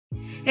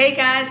Hey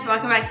guys,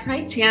 welcome back to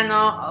my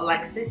channel.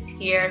 Alexis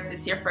here. If this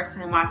is your first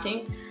time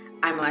watching,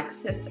 I'm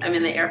Alexis. I'm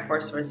in the Air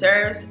Force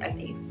Reserves as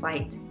a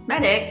flight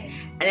medic.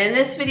 And in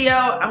this video,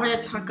 I'm going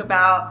to talk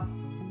about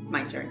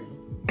my journey.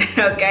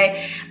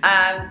 Okay?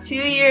 2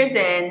 years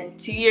in,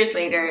 2 years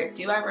later,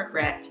 do I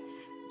regret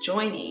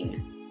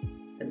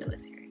joining the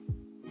military?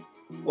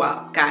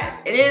 Well, guys,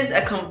 it is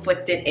a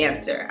conflicted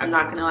answer. I'm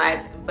not going to lie,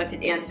 it's a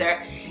conflicted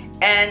answer.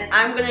 And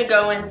I'm going to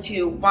go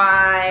into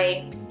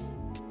why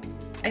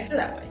I feel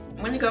that way.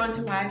 I'm going to go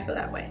into why I feel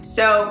that way.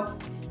 So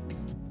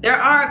there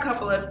are a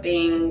couple of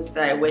things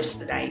that I wish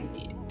that I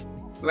knew,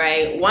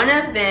 right? One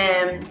of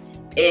them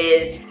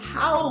is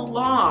how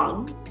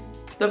long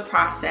the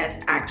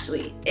process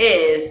actually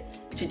is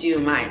to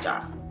do my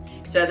job.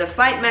 So as a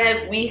flight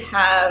medic, we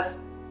have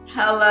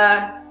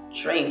hella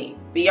training.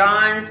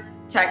 Beyond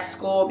tech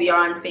school,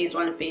 beyond phase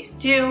 1 and phase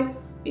 2,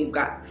 we've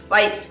got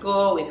flight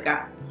school, we've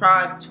got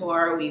prog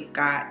tour, we've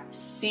got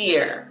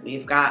SEER,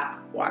 we've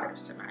got water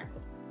survival.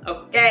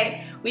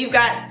 Okay, we've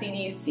got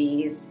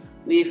CDCs,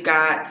 we've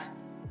got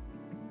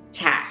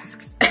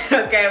tasks.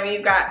 Okay,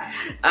 we've got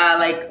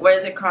what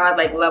is it called,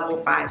 like level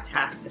 5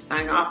 tasks to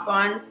sign off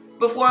on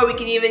before we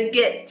can even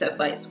get to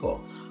flight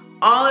school.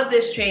 All of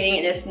this training,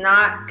 and it's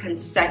not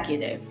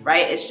consecutive,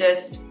 right? It's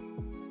just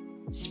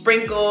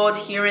sprinkled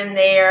here and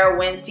there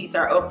when seats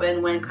are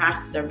open, when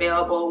classes are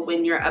available,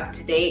 when you're up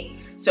to date.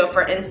 So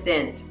for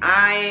instance,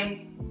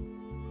 I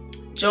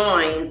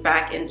joined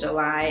back in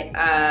July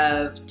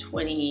of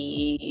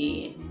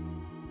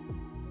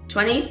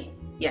 2020.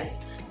 Yes,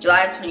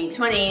 July of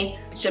 2020,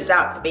 shipped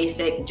out to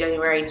basic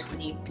January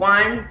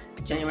 2021.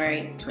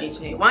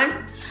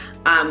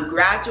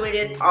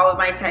 Graduated all of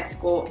my tech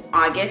school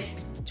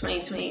August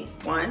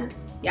 2021,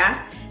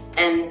 yeah.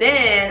 And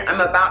then I'm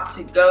about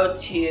to go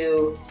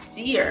to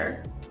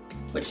SEER,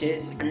 which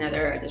is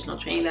another additional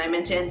training that I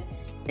mentioned,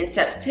 in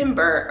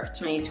September of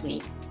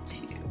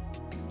 2022,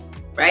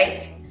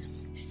 right?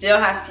 Still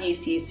have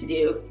CECs to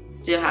do,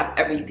 still have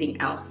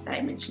everything else that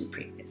I mentioned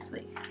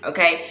previously,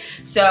 okay?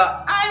 So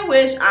I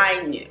wish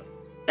I knew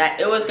that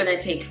it was gonna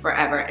take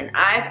forever, and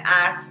I've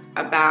asked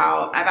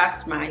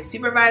my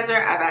supervisor,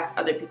 I've asked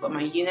other people in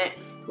my unit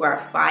who are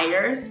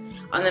flyers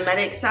on the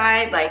medic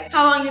side, like,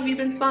 how long have you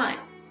been flying?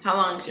 How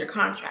long is your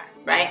contract,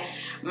 right?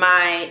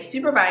 My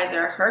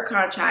supervisor, her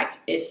contract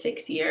is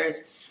 6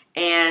 years,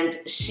 and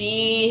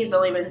she has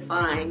only been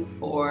flying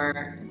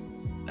for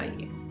a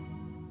year.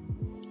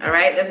 All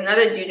right, there's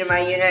another dude in my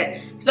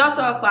unit who's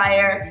also a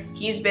flyer.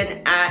 He's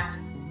been at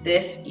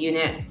this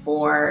unit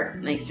for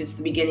since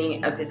the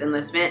beginning of his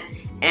enlistment,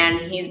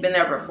 and he's been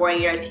there for 4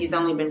 years. He's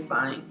only been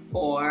flying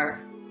for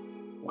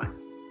 1.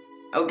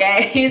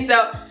 Okay,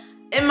 so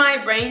in my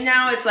brain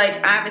now, it's like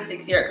I have a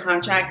 6-year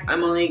contract.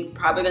 I'm only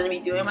probably gonna be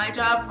doing my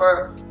job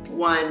for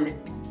 1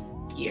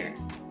 year.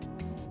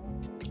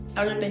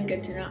 That would have been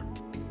good to know,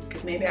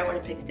 because maybe I would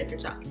have picked a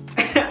different job.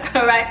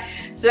 All right,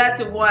 so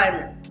that's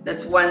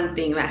one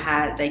thing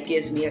that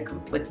gives me a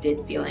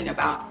conflicted feeling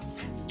about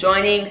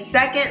joining.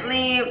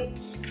 Secondly,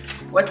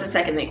 what's the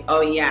second thing?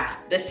 Oh yeah,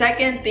 the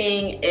second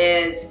thing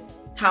is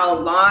how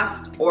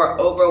lost or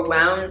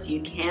overwhelmed you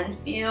can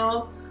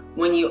feel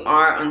when you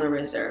are on the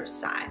reserve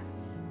side.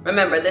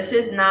 Remember, this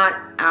is not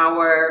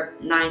our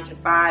 9 to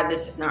 5.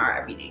 This is not our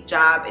everyday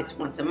job. It's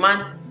once a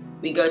month.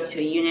 We go to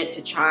a unit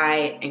to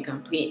try and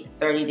complete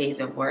 30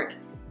 days of work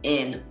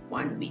in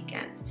 1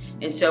 weekend.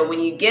 And so when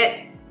you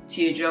get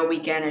to drill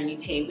weekend or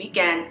UTA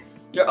weekend,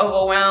 you're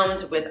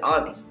overwhelmed with all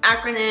of these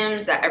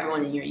acronyms that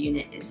everyone in your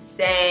unit is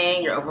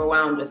saying. You're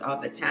overwhelmed with all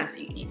the tasks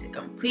you need to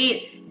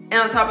complete.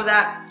 And on top of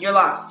that, you're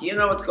lost. You don't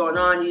know what's going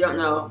on. You don't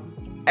know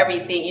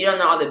everything. You don't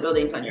know all the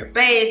buildings on your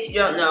base. You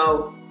don't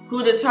know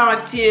who to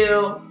talk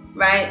to,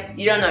 right?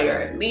 You don't know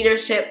your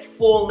leadership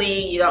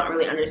fully. You don't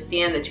really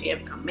understand the chain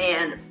of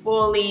command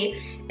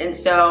fully. And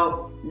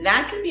so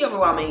that can be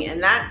overwhelming.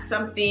 And that's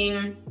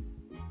something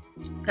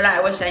that I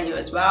wish I knew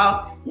as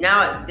well.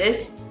 Now at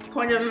this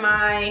point of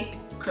my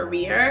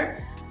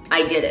career,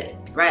 I get it,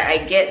 right? I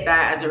get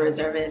that as a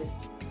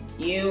reservist,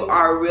 you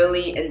are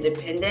really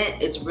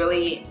independent. It's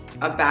really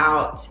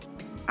about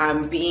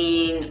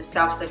being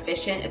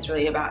self-sufficient. It's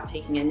really about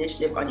taking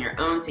initiative on your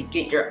own to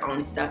get your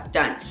own stuff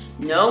done.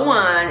 No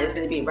one is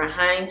going to be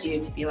behind you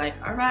to be like,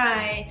 all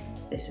right,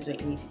 this is what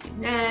you need to do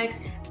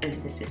next, and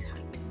this is how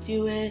you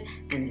do it,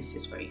 and this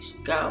is where you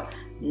should go.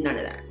 None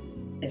of that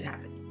is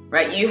happening.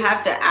 Right? You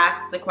have to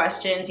ask the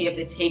questions, you have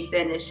to take the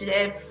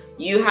initiative,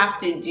 you have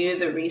to do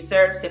the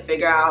research to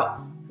figure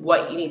out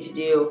what you need to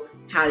do,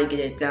 how to get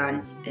it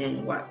done, and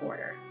in what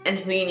order, and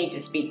who you need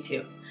to speak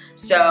to.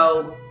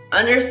 So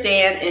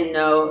understand and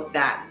know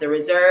that the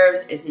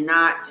reserves is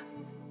not,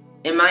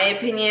 in my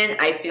opinion,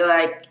 I feel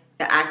like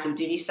the active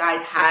duty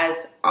side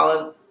has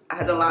a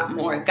lot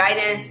more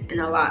guidance and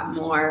a lot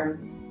more.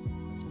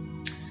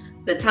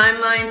 The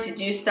timeline to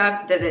do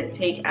stuff doesn't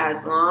take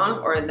as long,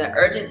 or the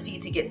urgency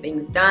to get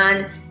things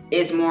done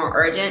is more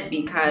urgent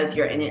because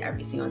you're in it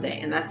every single day.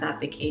 And that's not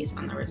the case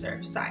on the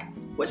reserve side.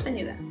 Wish I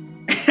knew that.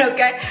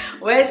 Okay,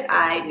 which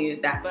I knew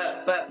that.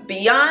 But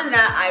beyond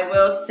that, I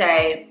will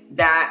say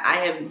that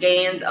I have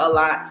gained a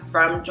lot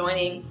from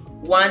joining.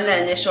 One,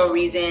 the initial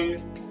reason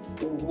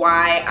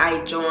why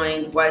I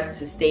joined was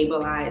to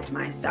stabilize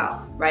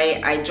myself,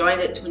 right? I joined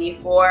at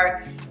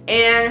 24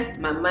 and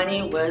my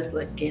money was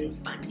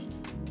looking funny.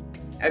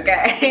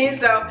 Okay,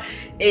 so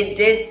it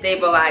did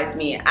stabilize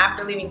me.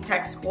 After leaving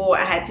tech school,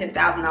 I had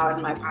 $10,000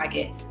 in my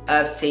pocket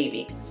of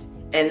savings,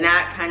 and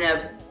that kind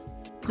of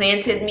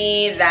planted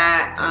me,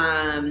 that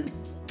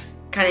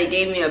kind of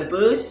gave me a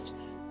boost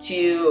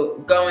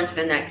to go into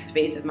the next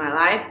phase of my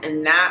life,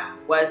 and that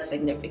was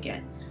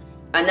significant.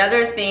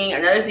 Another thing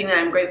that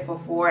I'm grateful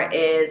for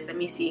is, let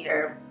me see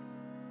here,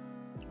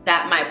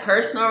 that my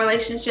personal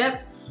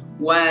relationship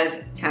was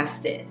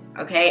tested,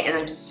 okay? And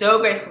I'm so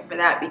grateful for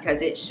that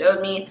because it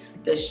showed me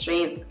the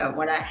strength of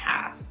what I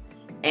have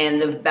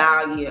and the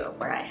value of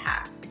what I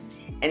have.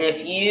 And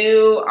if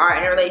you are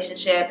in a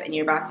relationship and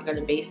you're about to go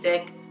to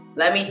basic,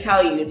 let me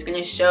tell you, it's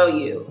gonna show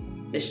you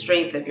the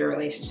strength of your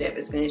relationship.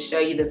 It's gonna show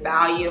you the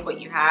value of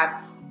what you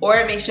have, or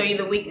it may show you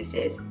the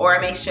weaknesses, or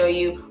it may show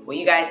you what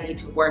you guys need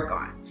to work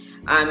on.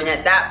 And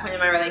at that point in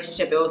my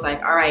relationship, it was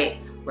like, all right,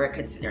 we're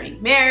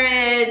considering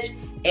marriage.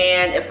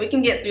 And if we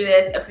can get through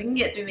this, if we can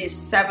get through these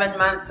 7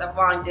 months of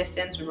long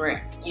distance when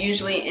we're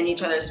usually in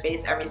each other's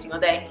face every single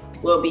day,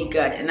 we'll be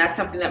good. And that's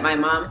something that my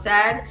mom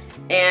said.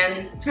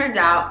 And turns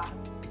out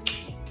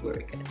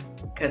we're good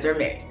because we're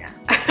married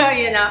now,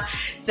 you know?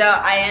 So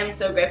I am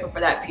so grateful for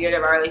that period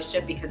of our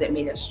relationship because it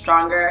made us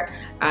stronger.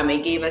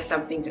 It gave us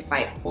something to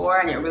fight for,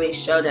 and it really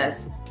showed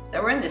us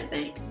that we're in this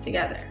thing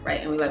together,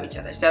 right? And we love each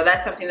other. So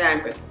that's something that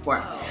I'm grateful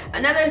for.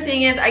 Another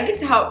thing is I get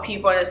to help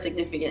people in a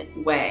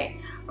significant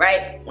way,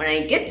 right? When I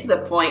get to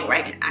the point where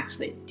I can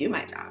actually do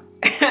my job,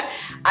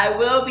 I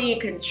will be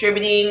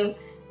contributing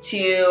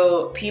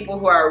to people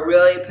who are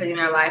really putting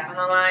their life on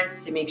the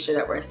lines to make sure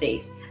that we're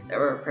safe, that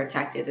we're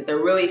protected, that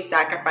they're really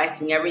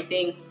sacrificing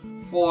everything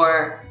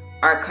for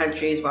our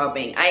country's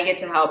well-being. I get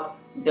to help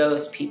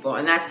those people,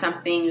 and that's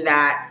something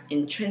that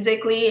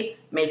intrinsically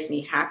makes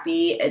me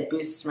happy. It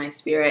boosts my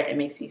spirit, it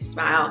makes me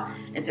smile,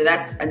 and so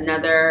that's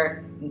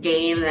another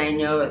gain that I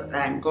know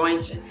that I'm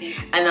going to see.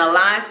 And the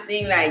last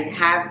thing that I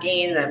have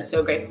gained that I'm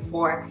so grateful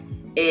for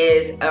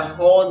is a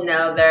whole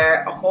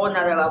nother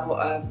level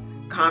of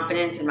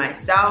confidence in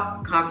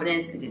myself,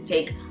 confidence and to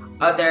take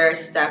other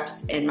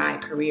steps in my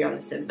career on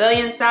the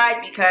civilian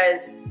side,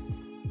 because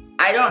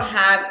I don't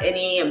have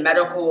any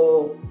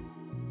medical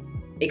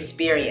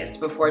experience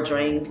before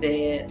joining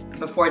the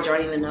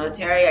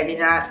military. I did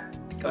not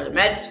go to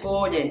med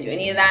school, didn't do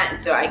any of that,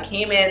 and so I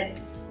came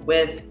in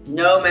with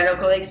no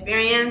medical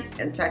experience,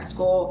 and tech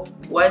school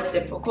was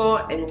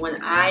difficult. And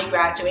when I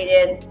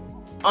graduated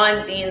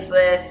on Dean's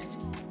List,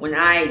 when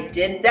I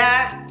did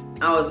that,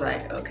 I was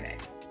like, okay,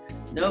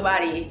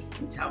 nobody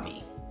can tell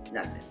me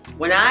nothing.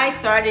 When I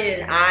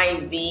started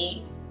an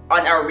IV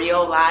on a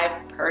real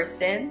live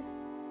person,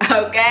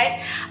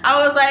 okay,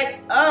 I was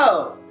like,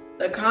 oh,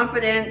 the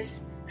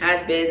confidence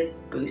has been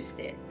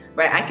boosted,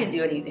 right? I can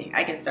do anything.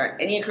 I can start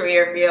any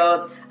career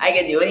field. I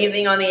can do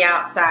anything on the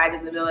outside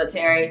of the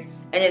military.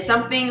 And it's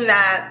something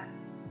that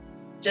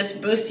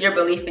just boosts your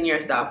belief in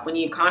yourself. When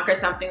you conquer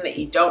something that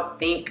you don't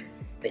think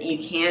that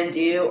you can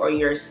do, or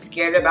you're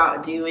scared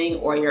about doing,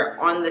 or you're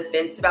on the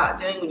fence about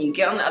doing, when you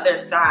get on the other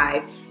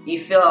side,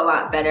 you feel a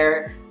lot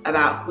better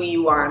about who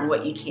you are and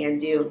what you can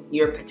do,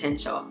 your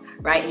potential,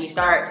 right? You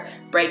start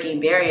breaking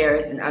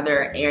barriers in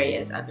other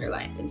areas of your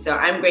life. And so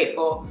I'm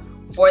grateful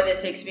for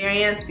this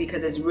experience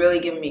because it's really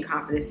given me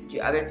confidence to do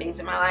other things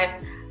in my life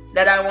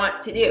that I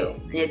want to do.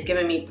 And it's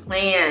given me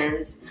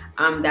plans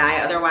that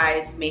I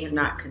otherwise may have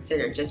not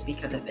considered just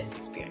because of this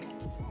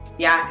experience.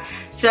 Yeah,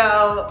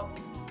 so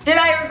did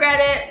I regret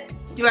it?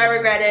 Do I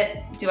regret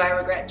it? Do I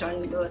regret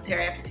joining the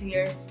military after 2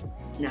 years?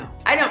 No,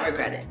 I don't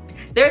regret it.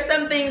 There are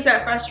some things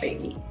that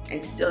frustrate me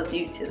and still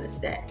do to this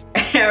day,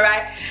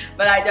 right?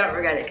 But I don't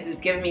regret it because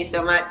it's given me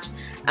so much,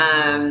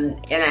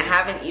 and I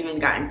haven't even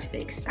gotten to the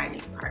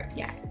exciting part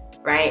yet,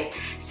 right?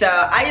 So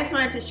I just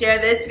wanted to share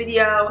this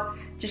video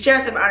to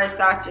share some honest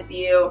thoughts with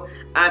you.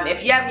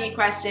 If you have any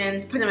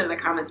questions, put them in the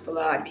comments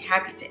below. I'd be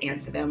happy to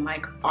answer them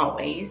like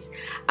always.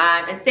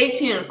 And stay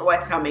tuned for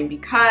what's coming,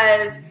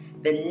 because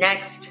the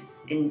next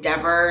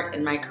endeavor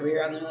in my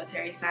career on the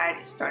military side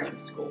is starting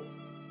school.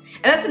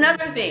 And that's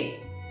another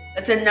thing.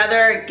 That's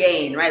another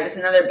gain, right? That's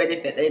another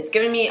benefit. That it's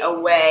giving me a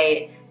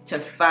way to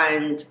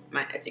fund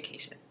my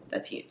education.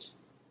 That's huge.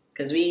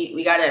 Because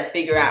we gotta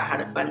figure out how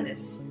to fund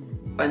this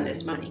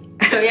money.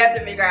 We have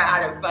to figure out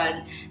how to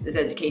fund this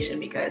education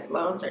because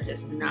loans are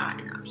just not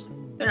an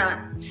option. They're not.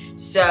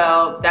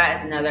 So that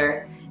is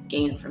another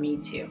gain for me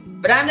too.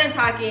 But I'm done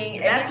talking,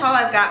 and that's all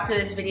I've got for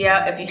this video.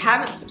 If you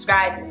haven't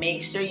subscribed,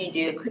 make sure you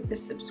do. Click the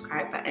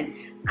subscribe button.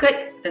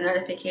 Click the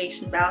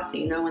notification bell so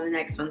you know when the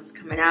next one's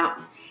coming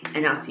out.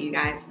 And I'll see you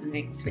guys in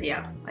the next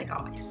video, like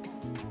always.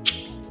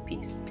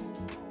 Peace.